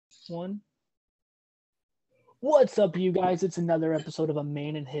one. What's up, you guys? It's another episode of A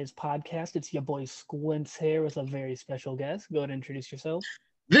Man and His podcast. It's your boy Squints here with a very special guest. Go ahead and introduce yourself.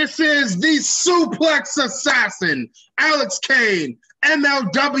 This is the suplex assassin, Alex Kane,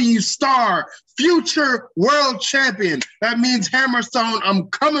 MLW star, future world champion. That means Hammerstone, I'm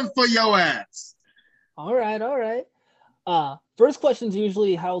coming for your ass. All right. First question's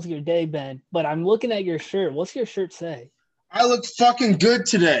usually, how's your day been? But I'm looking at your shirt. What's your shirt say? I look fucking good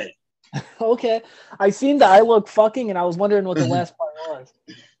today. Okay. I seen that I look fucking, and I was wondering what the last part was.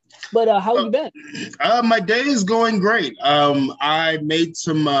 But how you been? My day is going great. I made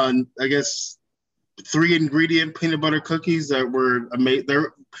some, 3-ingredient peanut butter cookies that were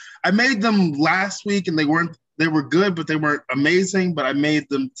I made them last week, and they were good, but they weren't amazing. But I made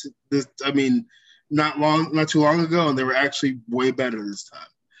them not too long ago, and they were actually way better this time.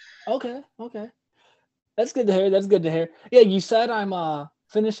 Okay. That's good to hear. Yeah, you said I'm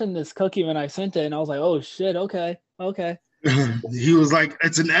finishing this cookie when I sent it, and I was like, oh shit, okay. He was like,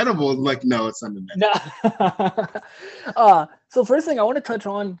 it's an edible. I'm like, no, it's not an edible. No. So first thing I want to touch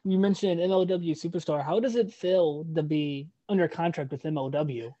on, you mentioned MLW Superstar. How does it feel to be under contract with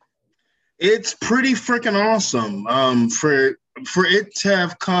MLW? It's pretty freaking awesome. For it to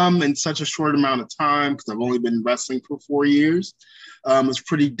have come in such a short amount of time, because I've only been wrestling for 4 years, it's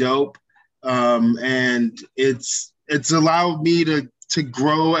pretty dope. And it's allowed me to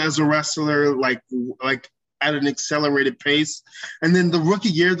grow as a wrestler, like at an accelerated pace. And then the rookie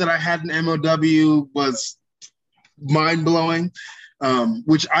year that I had in MLW was mind-blowing,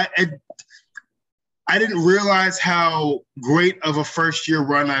 which I didn't realize how great of a first-year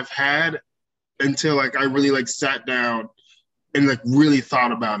run I've had until I really sat down and really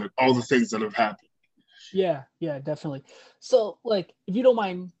thought about it, all the things that have happened. Yeah, definitely. So if you don't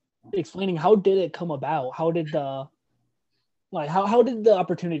mind explaining, how did it come about? How did the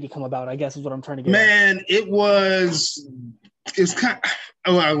opportunity come about, I guess is what I'm trying to get at. It was kind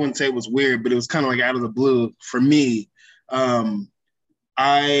of, I wouldn't say it was weird, but it was kind of out of the blue for me.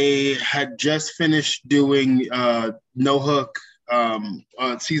 I had just finished doing No Hook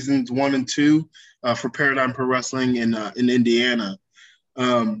seasons 1 and 2 for Paradigm Pro Wrestling in Indiana.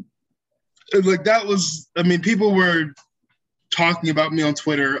 That was, people were talking about me on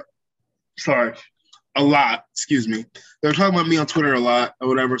Twitter. A lot, excuse me. They were talking about me on Twitter a lot or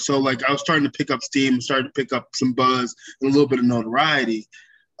whatever. So I was starting to pick up steam, starting to pick up some buzz and a little bit of notoriety.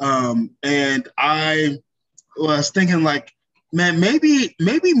 And I was thinking man, maybe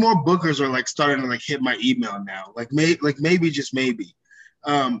more bookers are starting to hit my email now. Maybe just maybe.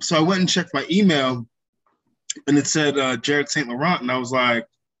 So I went and checked my email, and it said Jared St. Laurent, and I was like,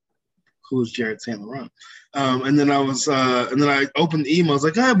 who is Jared St. Laurent? And then I opened the email. I was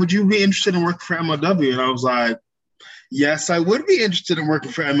like, "Hey, would you be interested in working for MLW?" And I was like, "Yes, I would be interested in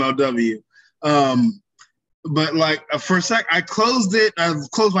working for MLW." But for a sec, I closed it. I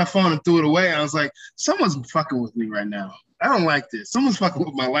closed my phone and threw it away. I was like, "Someone's fucking with me right now. I don't like this. Someone's fucking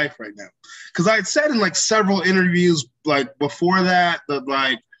with my life right now." Because I had said in several interviews before that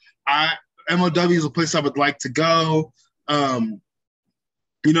MLW is a place I would like to go.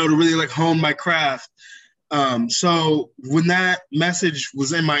 To really hone my craft. So when that message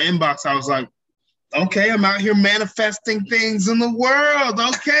was in my inbox, I was like, okay, I'm out here manifesting things in the world.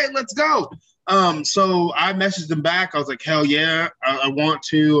 Okay, let's go. So I messaged him back. I was like, hell yeah, I want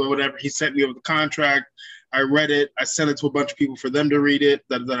to, or whatever. He sent me over the contract. I read it. I sent it to a bunch of people for them to read it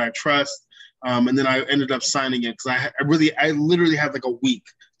that I trust. And then I ended up signing it because I literally had a week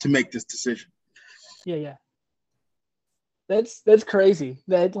to make this decision. Yeah. That's crazy.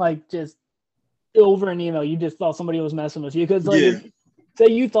 That just over an email, you just thought somebody was messing with you. Because say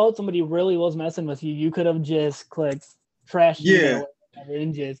you thought somebody really was messing with you, you could have just clicked trash email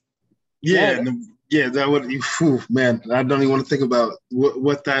and just that would man. I don't even want to think about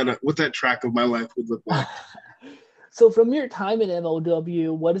what that track of my life would look like. So from your time at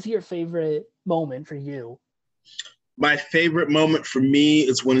MLW, what is your favorite moment for you? My favorite moment for me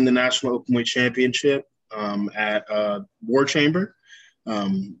is winning the National Openweight Championship at War Chamber.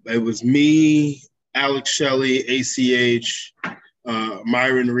 It was me, Alex Shelley, ACH,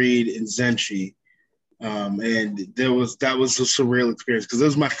 Myron Reed, and Zenchi. And that was a surreal experience because it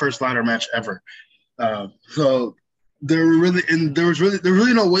was my first ladder match ever. So there was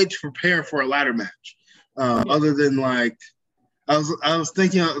really no way to prepare for a ladder match other than I was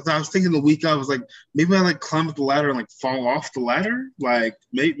thinking the week I was like, maybe I climb up the ladder and fall off the ladder,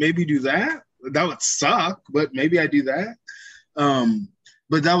 maybe do that. That would suck, but maybe I do that.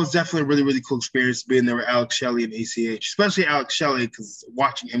 But that was definitely a really, really cool experience being there with Alex Shelley and ACH, especially Alex Shelley because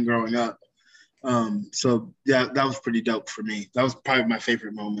watching him growing up. So yeah, that was pretty dope for me. That was probably my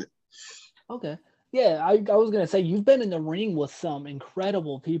favorite moment. Okay. Yeah, I was gonna say you've been in the ring with some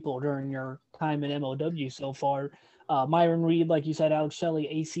incredible people during your time in MLW so far. Myron Reed, like you said, Alex Shelley,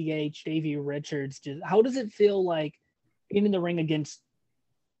 ACH, Davey Richards. Just how does it feel like being in the ring against,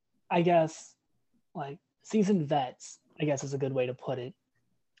 I guess, like seasoned vets? I guess is a good way to put it.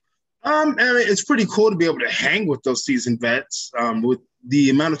 I mean, it's pretty cool to be able to hang with those seasoned vets, with the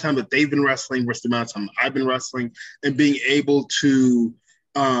amount of time that they've been wrestling versus the amount of time I've been wrestling, and being able to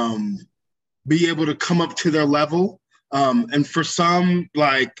um, come up to their level. And for some,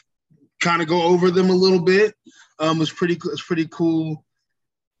 like kind of go over them a little bit. It's pretty cool.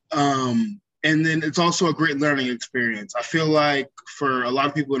 And then it's also a great learning experience. I feel like for a lot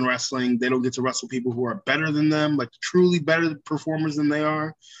of people in wrestling, they don't get to wrestle people who are better than them, like truly better performers than they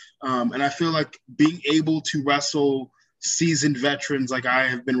are. And I feel like being able to wrestle seasoned veterans like I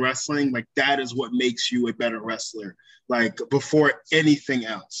have been wrestling, like that is what makes you a better wrestler, like before anything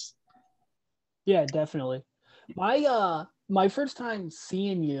else. Yeah, definitely. My first time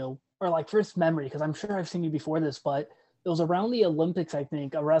seeing you, or like first memory, because I'm sure I've seen you before this, but it was around the Olympics, I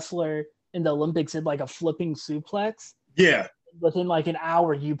think. A wrestler in the Olympics did like a flipping suplex. Yeah. Within like an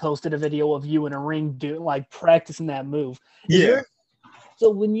hour, you posted a video of you in a ring doing like practicing that move. Yeah.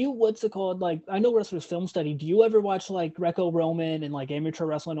 So when you, what's it called? Like, I know wrestlers film study. Do you ever watch like Greco-Roman and like amateur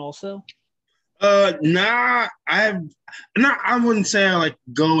wrestling also? Nah, I wouldn't say I like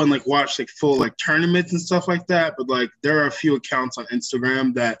go and like watch like full like tournaments and stuff like that, but like there are a few accounts on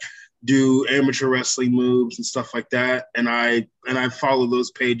Instagram that do amateur wrestling moves and stuff like that, and I follow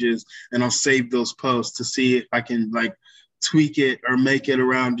those pages, and I'll save those posts to see if I can like tweak it or make it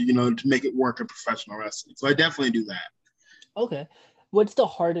around, to make it work in professional wrestling. So I definitely do that. Okay. What's the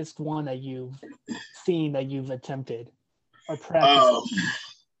hardest one that you've seen that you've attempted or practiced?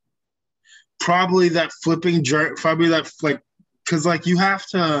 Probably that flipping jerk, probably that like, because like you have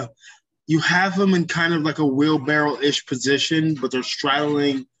them in kind of like a wheelbarrow-ish position, but they're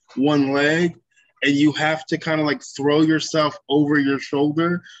straddling one leg, and you have to kind of like throw yourself over your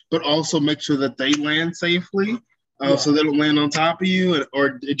shoulder, but also make sure that they land safely, so they don't land on top of you,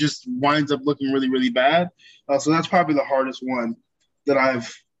 or it just winds up looking really, really bad. So that's probably the hardest one that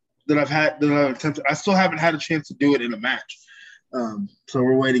I've attempted. I still haven't had a chance to do it in a match, so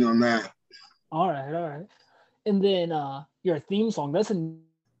we're waiting on that. All right. And then your theme song, that's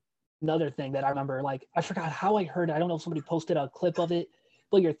another thing that I remember. Like, I forgot how I heard it. I don't know if somebody posted a clip of it,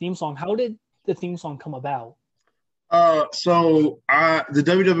 but your theme song, how did the theme song come about? So the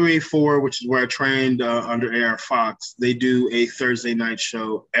WWE 4, which is where I trained under AR Fox, they do a Thursday night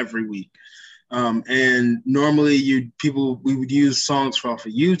show every week. And normally we would use songs off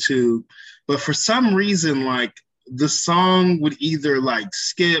of YouTube, but for some reason, like the song would either like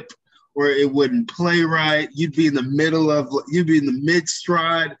skip or it wouldn't play right. You'd be in the mid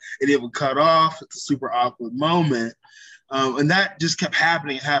stride and it would cut off. It's a super awkward moment. And that just kept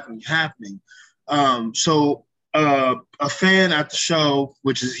happening. So a fan at the show,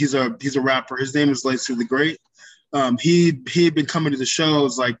 which is he's a rapper. His name is Lacey the Great. He had been coming to the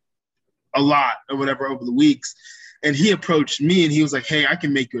shows like a lot or whatever over the weeks, and he approached me and he was like, "Hey, I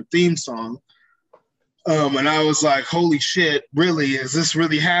can make you a theme song." And I was like, "Holy shit! Really? Is this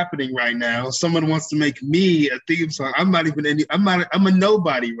really happening right now? Someone wants to make me a theme song? I'm a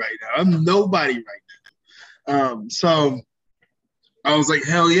nobody right now. I'm nobody right now." So I was like,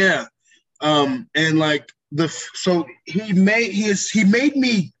 "Hell yeah!" And like so he made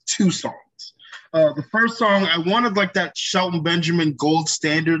me two songs. The first song, I wanted like that Shelton Benjamin gold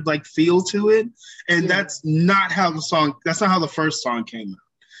standard like feel to it, and that's not how the first song came out.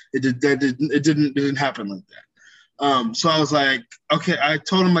 It didn't happen like that. So I was like, okay, I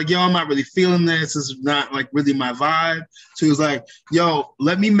told him like, yo, I'm not really feeling this. This is not like really my vibe. So he was like, yo,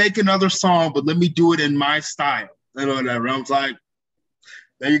 let me make another song, but let me do it in my style and whatever. I was like,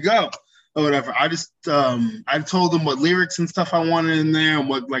 there you go. Or whatever. I just I told him what lyrics and stuff I wanted in there and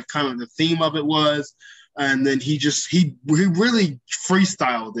what like kind of the theme of it was, and then he really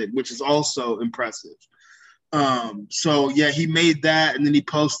freestyled it, which is also impressive. So yeah, he made that and then he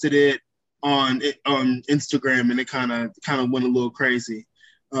posted it on Instagram, and it kind of went a little crazy.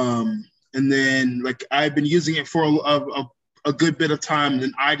 And then like I've been using it for a good bit of time, and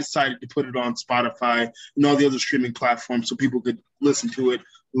then I decided to put it on Spotify and all the other streaming platforms so people could listen to it,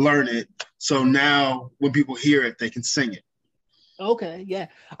 learn it. So now when people hear it, they can sing it. Okay, yeah.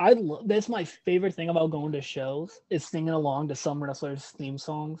 That's my favorite thing about going to shows is singing along to some wrestlers' theme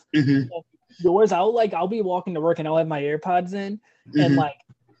songs. Mm-hmm. So yours, I'll be walking to work and I'll have my AirPods in, and like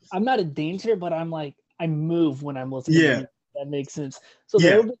I'm not a dancer, but I'm like I move when I'm listening. Yeah, to that makes sense. So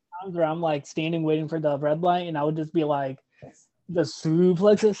there will be times where I'm like standing waiting for the red light, and I would just be like the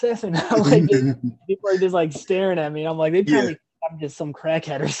suplex assassin. Like people are just like staring at me. I'm like, they probably think I'm just some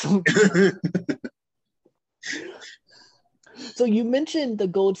crackhead or something. So you mentioned the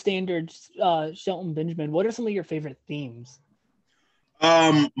gold standard Shelton Benjamin. What are some of your favorite themes?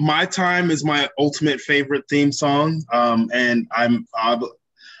 My Time is my ultimate favorite theme song. And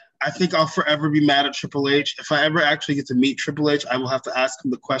I think I'll forever be mad at Triple H. If I ever actually get to meet Triple H, I will have to ask him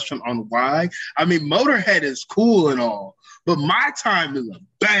the question on why. I mean, Motorhead is cool and all, but My Time is a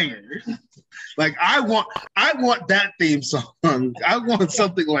banger. Like I want that theme song. I want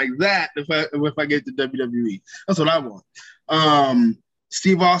something like that if I get to WWE. That's what I want.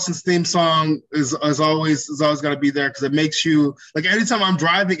 Steve Austin's theme song is always got to be there because it makes you like anytime I'm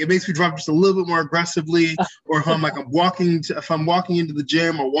driving, it makes me drive just a little bit more aggressively. Or if I'm walking into the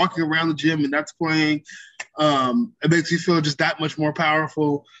gym or walking around the gym and that's playing, it makes me feel just that much more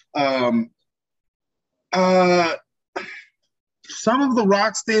powerful. Some of the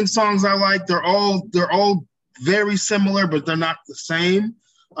Rock's theme songs I like. They're all very similar, but they're not the same.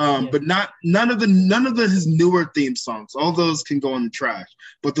 But none of his newer theme songs. All those can go in the trash.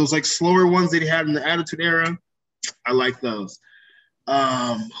 But those like slower ones that he had in the Attitude Era, I like those.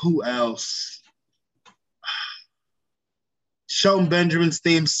 Who else? Shelton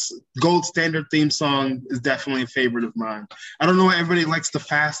Benjamin's gold standard theme song is definitely a favorite of mine. I don't know why everybody likes the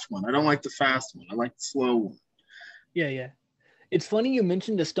fast one. I don't like the fast one. I like the slow one. Yeah. It's funny you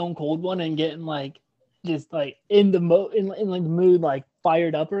mentioned the Stone Cold one and getting like just like in the mood, like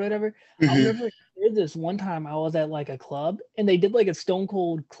fired up or whatever. Mm-hmm. I'll never forget this one time I was at like a club and they did like a Stone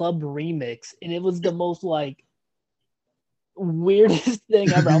Cold club remix and it was the most like weirdest thing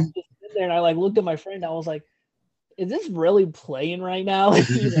ever. I was just sitting there and I like looked at my friend. I was like, "Is this really playing right now?"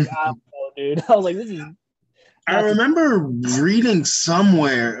 He's like, "I don't know, dude." I was like, "This is." I remember reading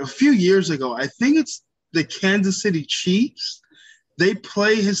somewhere a few years ago. I think it's the Kansas City Chiefs. They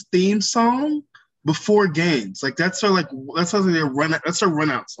play his theme song before games. Like that's their run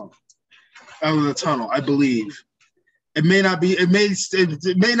out song out of the tunnel, I believe. It may not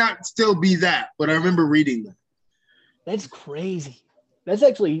still be that, but I remember reading that. That's crazy. That's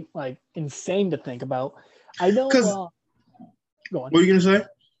actually like insane to think about. I know go on. What are you gonna say?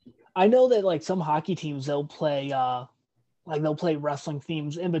 I know that like some hockey teams they'll play wrestling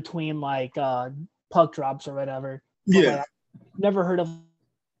themes in between like puck drops or whatever. Yeah. Like, never heard of.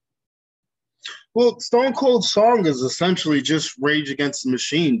 Well, Stone Cold's song is essentially just Rage Against the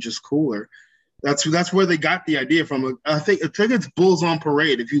Machine, just cooler. That's where they got the idea from. I think it's Bulls on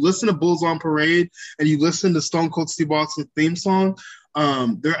Parade. If you listen to Bulls on Parade and you listen to Stone Cold Steve Austin's theme song,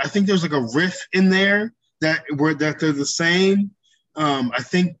 I think there's like a riff in there that they're the same. I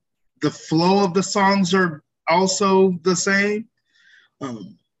think the flow of the songs are also the same,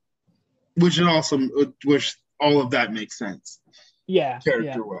 which all of that makes sense. Yeah,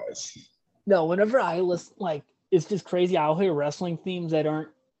 character-wise. No, whenever I listen, like it's just crazy. I'll hear wrestling themes that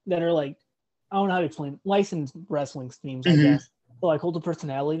are like I don't know how to explain licensed wrestling themes, I guess. So, like Cult of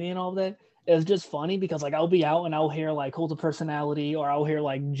Personality and all of that. It's just funny because like I'll be out and I'll hear like Cult of Personality or I'll hear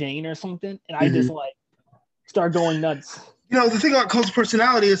like Jane or something, and I just like start going nuts. You know, the thing about Cult of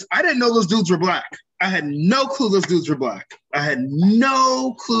Personality is I didn't know those dudes were black. I had no clue those dudes were black.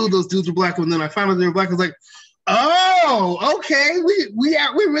 And then I found out they were black. I was like, oh, okay.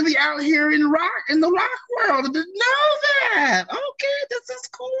 We're really out here in the rock world. I didn't know that. Okay, this is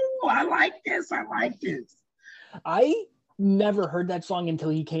cool. I like this. I never heard that song until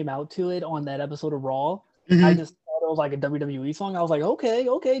he came out to it on that episode of Raw. I just thought it was like a WWE song. I was like,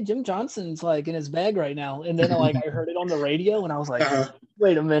 okay, Jim Johnson's like in his bag right now. And then like I heard it on the radio and I was like,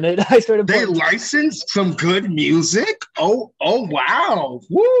 wait a minute. I started They licensed some good music? Oh wow.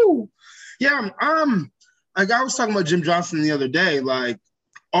 Woo. Yeah, like I was talking about Jim Johnson the other day, like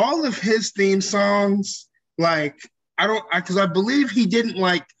all of his theme songs, like because I believe he didn't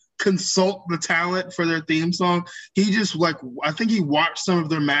like consult the talent for their theme song. He just like, I think he watched some of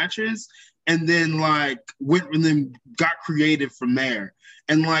their matches and then like went and then got creative from there.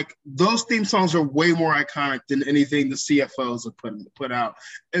 And like those theme songs are way more iconic than anything the CFOs have put out,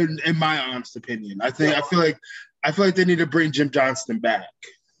 in my honest opinion. I feel like they need to bring Jim Johnston back.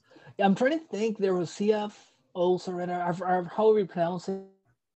 Yeah, I'm trying to think. There was CFO surrender. How we pronounce it?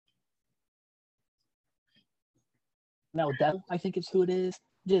 No, Devil, I think it's who it is.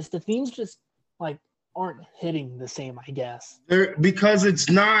 Just the themes just like aren't hitting the same, I guess. Because it's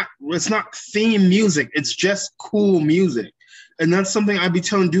not theme music. It's just cool music. And that's something I'd be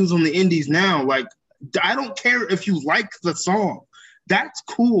telling dudes on the indies now. Like, I don't care if you like the song. That's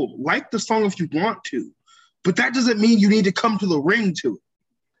cool. Like the song if you want to. But that doesn't mean you need to come to the ring to it.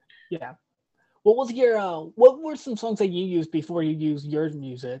 Yeah. what were some songs that you used before you used your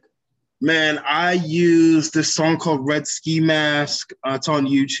music? Man, I used this song called Red Ski Mask. It's on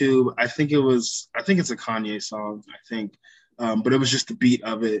YouTube. I think it's a Kanye song, I think. But it was just the beat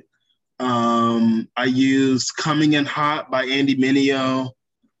of it. I used Coming in Hot by Andy Mineo.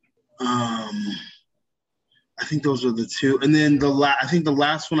 I think those were the two. And then I think the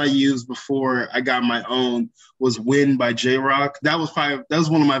last one I used before I got my own was Win by J-Rock. That was one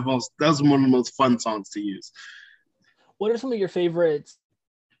of the most fun songs to use. What are some of your favorites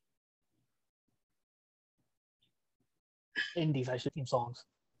indies, I should theme songs?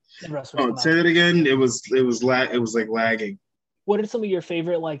 Oh, say that again. It was like lagging. What are some of your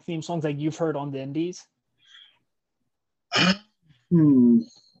favorite like theme songs that you've heard on the indies?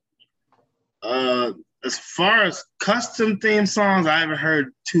 As far as custom theme songs, I haven't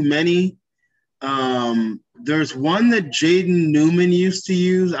heard too many. There's one that Jaden Newman used to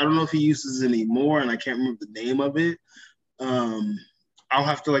use. I don't know if he uses it anymore, and I can't remember the name of it. I'll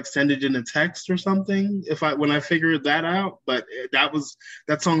have to like send it in a text or something when I figure that out. But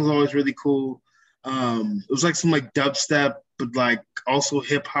that song is always really cool. It was like some like dubstep, but like also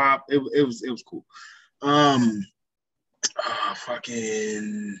hip hop. It was cool.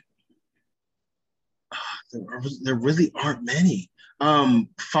 There really aren't many. One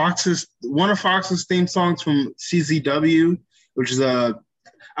of Fox's theme songs from CZW, which is I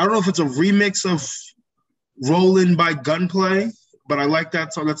don't know if it's a remix of Rollin' by Gunplay, but I like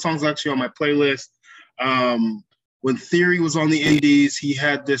that song. That song's actually on my playlist. When Theory was on the Indies, he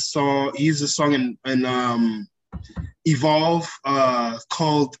had this song. He used this song in Evolve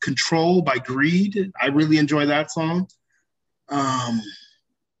called Control by Greed. I really enjoy that song.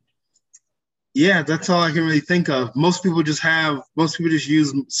 Yeah, that's all I can really think of. Most people just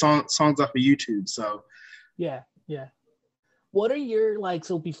use songs off of YouTube. So yeah. What are your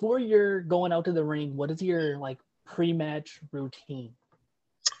so before you're going out to the ring, what is your like pre-match routine?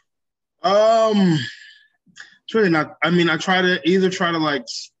 It's really not. I mean, I try to get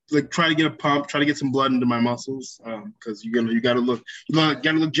a pump, try to get some blood into my muscles, because you gotta look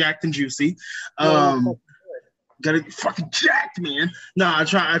jacked and juicy. Gotta get fucking jacked, man. No, I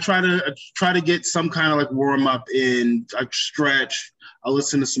try to get some kind of like warm up in. I stretch. I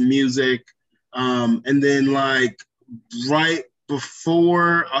listen to some music, and then like right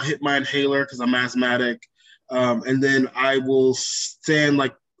before I'll hit my inhaler because I'm asthmatic, and then I will stand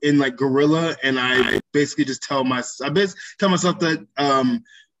like in like gorilla, and I basically just tell myself that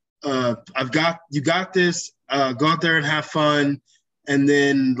you got this. Go out there and have fun. And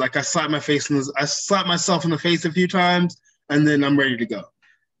then like I slap myself in the face a few times, and then I'm ready to go.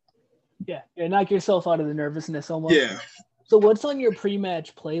 Yeah, knock yourself out of the nervousness almost. Yeah. So what's on your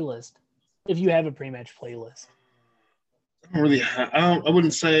pre-match playlist, if you have a pre-match playlist? I don't really I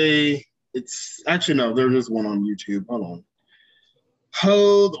wouldn't say it's actually no. There is one on YouTube. Hold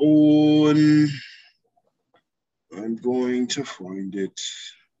on. I'm going to find it.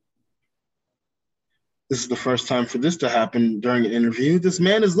 This is the first time for this to happen during an interview. This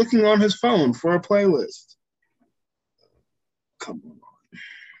man is looking on his phone for a playlist. Come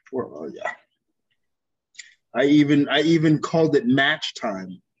on. Yeah. I even called it match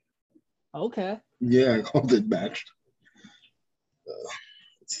time. Okay. Yeah, I called it match.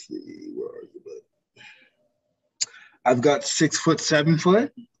 Let's see, where are you? I've got 6 foot, 7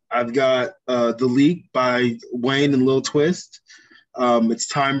 foot. I've got The Leak by Wayne and Lil Twist. It's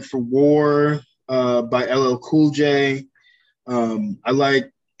Time for War by LL Cool J. I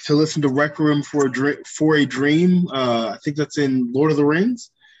like to listen to Requiem for a Dream. I think that's in Lord of the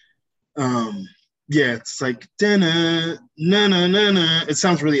Rings. Yeah, it's like na na na na. It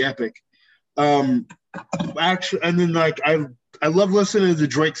sounds really epic. Actually, and then like I love listening to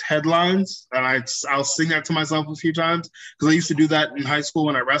Drake's Headlines, and I'll sing that to myself a few times because I used to do that in high school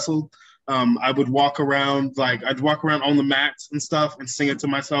when I wrestled. I would walk around on the mats and stuff and sing it to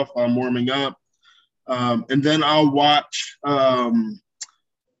myself while I'm warming up. And then I'll watch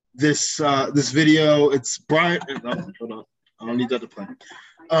this video. It's Brian. Hold on, I don't need that to play.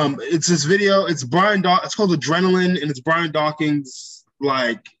 It's this video. It's it's called Adrenaline, and it's Brian Dawkins.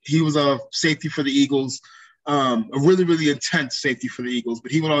 Like he was a safety for the Eagles, a really really intense safety for the Eagles.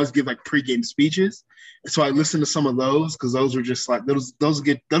 But he would always give like pregame speeches, and so I listened to some of those because those were just like those will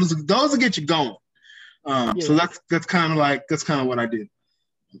get you going. So that's kind of what I did.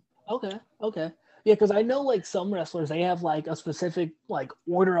 Okay. Yeah, because I know like some wrestlers, they have like a specific like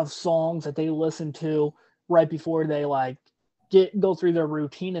order of songs that they listen to right before they like go through their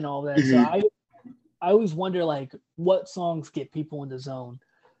routine and all that. Mm-hmm. So I always wonder like what songs get people in the zone.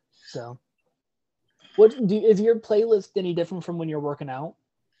 So is your playlist any different from when you're working out?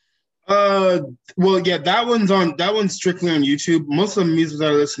 Well, yeah, that one's strictly on YouTube. Most of the music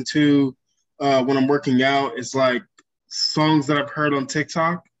that I listen to when I'm working out is like songs that I've heard on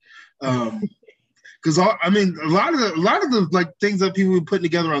TikTok. Because I mean, a lot of the like things that people are putting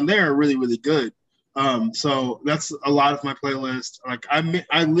together on there are really, really good. So that's a lot of my playlist. Like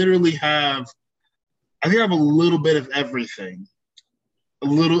I literally have, I think I have a little bit of everything. A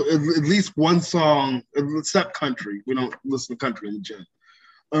little, at least one song, except country. We don't listen to country in the gym.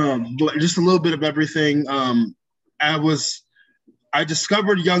 But just a little bit of everything. I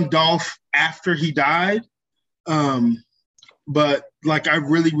discovered Young Dolph after he died. But like I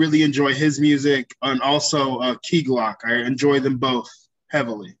really, really enjoy his music, and also Key Glock. I enjoy them both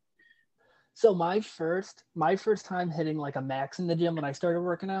heavily. So my first time hitting like a max in the gym when I started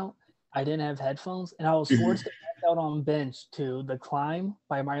working out, I didn't have headphones, and I was forced to back out on bench to "The Climb"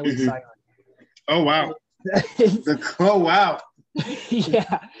 by Miley Cyrus. Oh wow! Oh wow!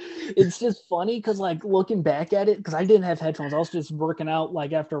 Yeah, it's just funny because like looking back at it, because I didn't have headphones, I was just working out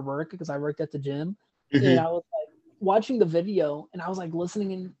like after work because I worked at the gym, and I was like watching the video, and I was like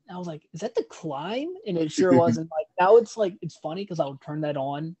listening, and I was like, "Is that The Climb?" And it sure wasn't. Like now, it's like it's funny because I would turn that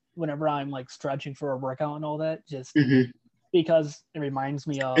on whenever I'm like stretching for a workout and all that, just because it reminds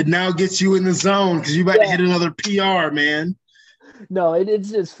me of. It now gets you in the zone because you about to hit another PR, man. No, it's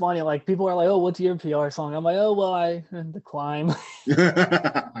just funny. Like people are like, "Oh, what's your PR song?" I'm like, "Oh, well, The Climb."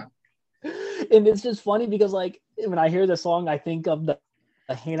 And it's just funny because like when I hear the song, I think of the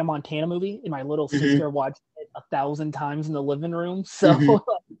Hannah Montana movie, and my little sister watched it 1,000 times in the living room. So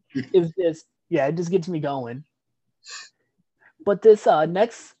it's just it just gets me going. But this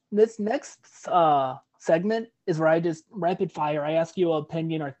next segment is where I just rapid fire. I ask you an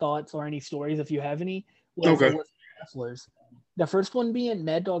opinion or thoughts or any stories if you have any. Okay. Wrestlers. The first one being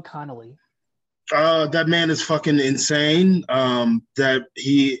Mad Dog Connolly. That man is fucking insane. That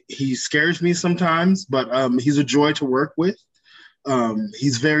he scares me sometimes, but he's a joy to work with.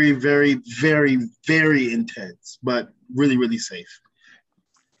 He's very, very, very, very intense, but really, really safe.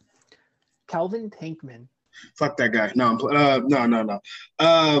 Calvin Tankman. Fuck that guy. No,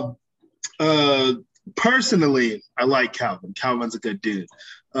 no. Personally, I like Calvin. Calvin's a good dude.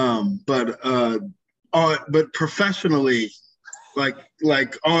 But professionally,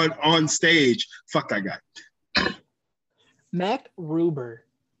 like on stage, fuck that guy. Mac Ruber.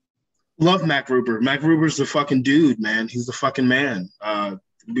 Love Mac Ruber. Mac Ruber's the fucking dude, man. He's the fucking man.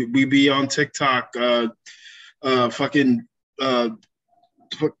 We be on TikTok, fucking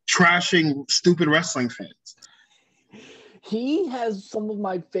trashing stupid wrestling fans. He has some of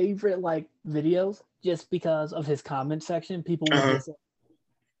my favorite like videos just because of his comment section. People would just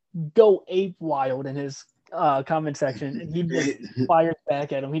go ape wild in his comment section, and he just fires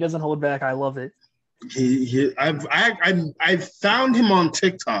back at him. He doesn't hold back. I love it. I've found him on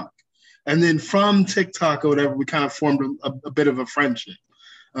TikTok, and then from TikTok or whatever, we kind of formed a bit of a friendship.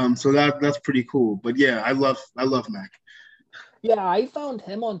 So that's pretty cool. But yeah, I love Mac. Yeah, I found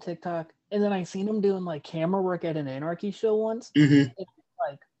him on TikTok, and then I seen him doing like camera work at an Anarchy show once. And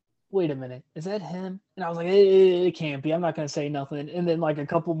like, wait a minute, is that him? And I was like, it can't be. I'm not gonna say nothing. And then like a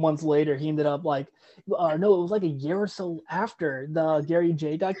couple months later, he ended up like, no, it was like a year or so after the Gary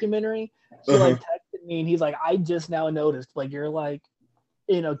J documentary. He like texted me, and he's like, I just now noticed like you're like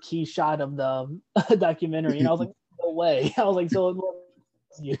in a key shot of the documentary, and I was like, no way. I was like, so it was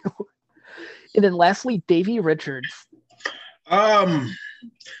you. And then lastly, Davey Richards.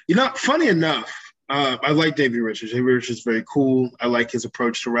 Funny enough, I like Davey Richards. Davey Richards is very cool. I like his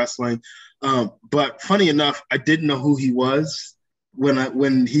approach to wrestling. But funny enough, I didn't know who he was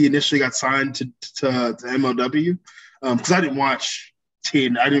when he initially got signed to MLW, because I didn't watch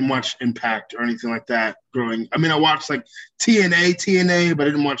I didn't watch Impact or anything like that growing. I mean, I watched like TNA, but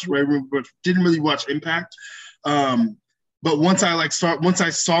I didn't really watch Impact. But once I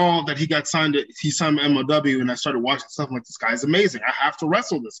saw that he signed to MLW, and I started watching stuff, I'm like, this guy's amazing. I have to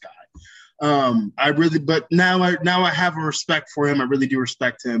wrestle this guy. But now I have a respect for him. I really do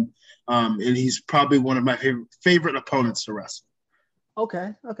respect him. And he's probably one of my favorite opponents to wrestle.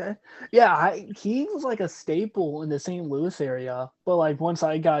 Okay. Yeah, he was like a staple in the St. Louis area. But like once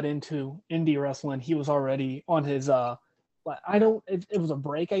I got into indie wrestling, he was already on his it was a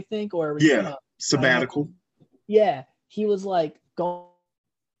break, I think, or sabbatical. Yeah. He was like going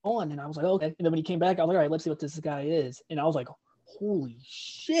on, and I was like, okay. And then when he came back, I was like, all right, let's see what this guy is. And I was like, holy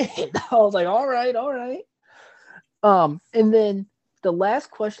shit. I was like, all right. And then the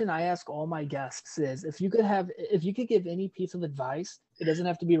last question I ask all my guests is, if you could give any piece of advice, it doesn't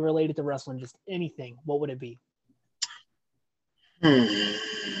have to be related to wrestling, just anything, what would it be?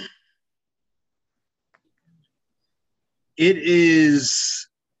 It is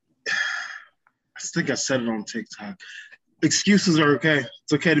think I said it on TikTok. Excuses are okay.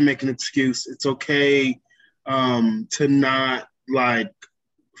 It's okay to make an excuse. It's okay to not like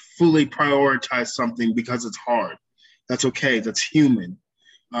fully prioritize something because it's hard. That's okay. That's human.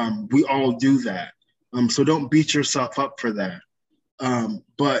 We all do that. So don't beat yourself up for that.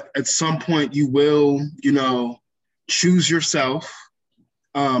 But at some point you will, choose yourself,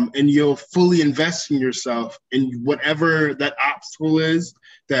 and you'll fully invest in yourself, and whatever that obstacle is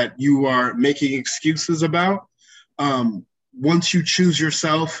that you are making excuses about. Once you choose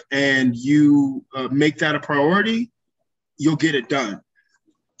yourself and you make that a priority, you'll get it done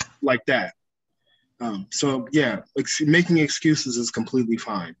like that. So yeah, making excuses is completely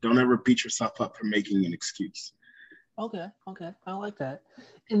fine. Don't ever beat yourself up for making an excuse. Okay. I like that.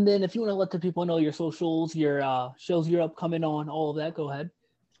 And then if you want to let the people know your socials, your shows you're upcoming on, all of that, go ahead.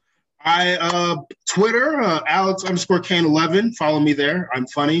 Twitter, Alex_Kane11. Follow me there. I'm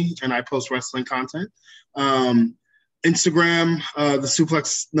funny and I post wrestling content. Instagram, it's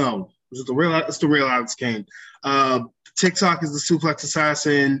the real Alex Kane. TikTok is the Suplex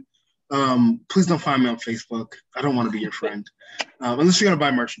Assassin. Please don't find me on Facebook. I don't want to be your friend. Unless you're gonna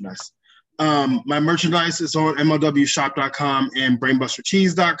buy merchandise. My merchandise is on MLWshop.com and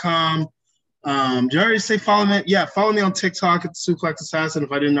brainbustercheese.com. Did I already say follow me? Yeah, follow me on TikTok at the Suplex Assassin.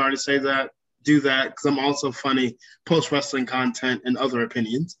 If I didn't already say that, do that, because I'm also funny, post wrestling content and other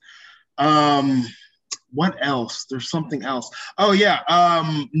opinions. What else? There's something else. Oh yeah,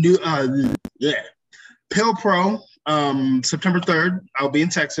 Pill Pro. September 3rd, I'll be in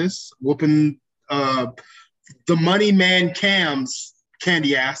Texas, whooping the Money Man Cam's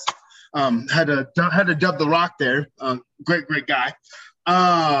candy ass. Had to dub The Rock there. Great guy.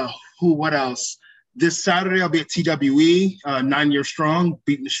 What else? This Saturday, I'll be at TWE, 9 Year Strong,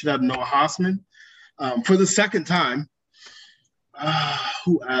 beating the shit out of Noah Hossman for the second time.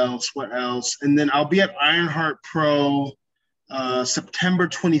 Who else? What else? And then I'll be at Ironheart Pro September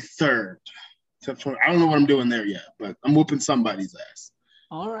 23rd. I don't know what I'm doing there yet, but I'm whooping somebody's ass.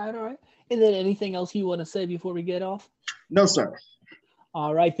 All right. And then anything else you want to say before we get off? No, sir.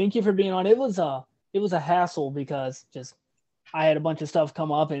 All right. Thank you for being on. It was a hassle because just I had a bunch of stuff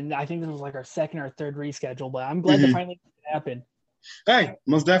come up, and I think this was like our second or third reschedule, but I'm glad that finally happened. Hey,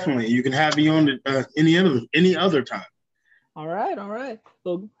 most definitely. You can have me on any other time. All right.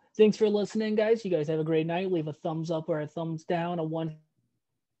 Well, thanks for listening, guys. You guys have a great night. Leave a thumbs up or a thumbs down, a 1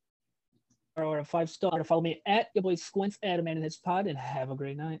 or a 5-star. Follow me at your boy Squints, Adam and his pod, and have a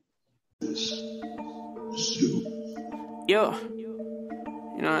great night. Yo,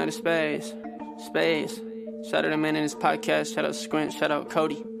 out of space. Shout out to Man in his podcast. Shout out Squint. Shout out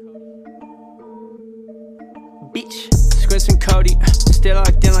Cody. Beach. Squints and Cody. Still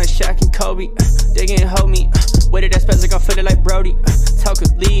locked in like Shaq and Kobe. They can't hold me. Weighted that spaz like I'm feeling like Brody. Talk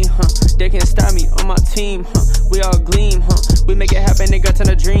with Lee, They can't stop me on my team, We all gleam, We make it happen, they got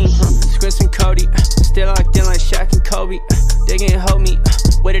to a dream, Squints and Cody. Still locked in like Shaq and Kobe. They can't hold me.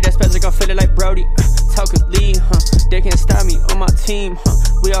 Weighted that spaz like I'm feeling like Brody. Talk with Lee, They can't stop me on my team,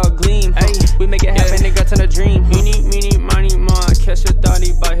 We all gleam, We make it happen, they got to a dream. Meanie, money, ma. Catch her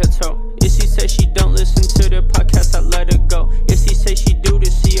thotty by her toe. If she say she don't listen to the podcast, I let her go. If she say she do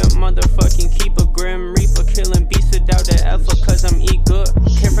this, she a motherfucking keeper. Grim Reaper, killing beasts without the effort, cause I'm eat good.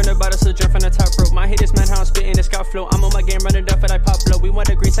 Came from the bottom, so jump from the top rope. My haters, man, how I'm spitting the scout flow. I'm on my game, running up and I pop low. We want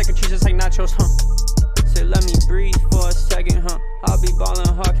the green second cheese just like nachos, Say let me breathe for a second, I'll be ballin'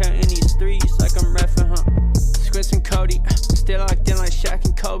 hard, counting these threes like I'm reffing, Squints and Cody, still locked in like Shaq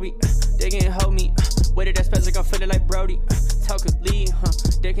and Kobe. They can't hold me. Weighted that spaz like I'm feeling like Brody. Talk with Lee,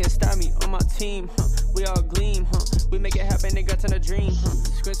 They can't stop me on my team, We all gleam, We make it happen, they got to a dream,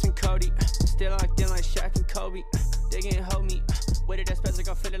 Squints and Cody, still locked in like Shaq and Kobe. They can't hold me. Weighted that spaz like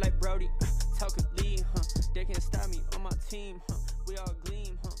I'm feeling like Brody. Talk with Lee, They can't stop me on my team, We all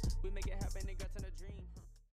gleam,